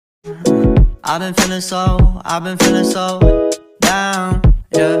I've been feeling so down,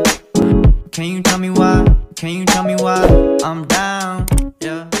 yeah. Can you tell me why? Can you tell me why I'm down,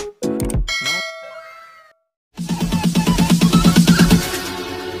 yeah.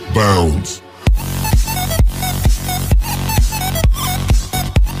 Bounce.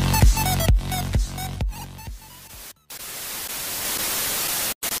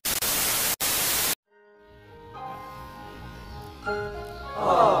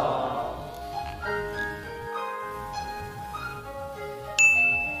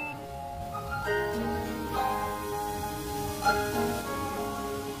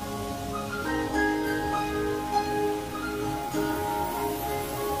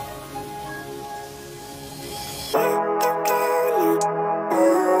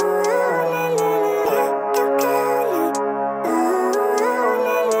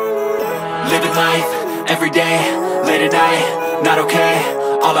 Living life, every day, late at night, not okay.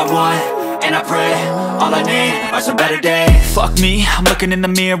 All I want, and I pray, all I need are some better days. Fuck me, I'm looking in the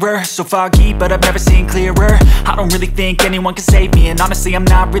mirror, so foggy, but I've never seen clearer. I don't really think anyone can save me, and honestly I'm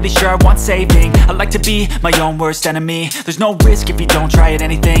not really sure I want saving. I like to be my own worst enemy. There's no risk if you don't try at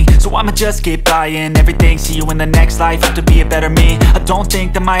anything, so I'ma just keep buying everything. See you in the next life, have to be a better me. I don't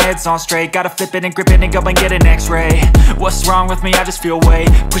think that my head's on straight, gotta flip it and grip it and go and get an x-ray. What's wrong with me? I just feel weight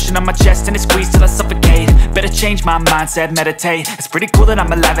pushing on my chest and it squeezes till I suffocate. Better change my mindset, meditate. It's pretty cool that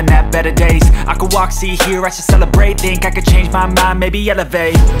I'm alive and have better days. I could walk, see, hear, I should celebrate. Think I could change my mind, maybe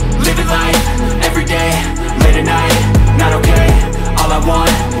elevate. Living life, every day, late at night, not okay. All I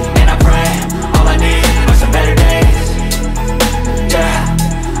want, and I pray, all I need are some better days.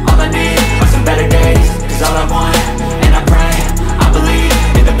 Yeah, all I need are some better days. Cause all I want, and I pray, I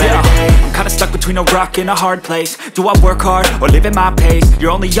believe in the better days. I'm kinda stuck between a rock and a hard place. Do I work hard or live at my pace?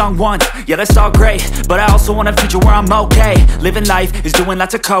 You're only young once, yeah that's all great, but I also want a future where I'm okay. Living life is doing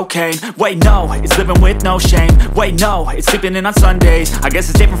lots of cocaine. Wait no, it's living with no shame. Wait no, it's sleeping in on Sundays. I guess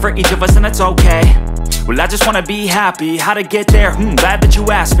it's different for each of us and that's okay. Well I just wanna be happy, how to get there? Glad that you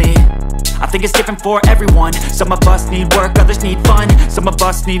asked me. I think it's different for everyone. Some of us need work, others need fun. Some of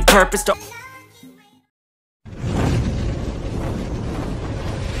us need purpose to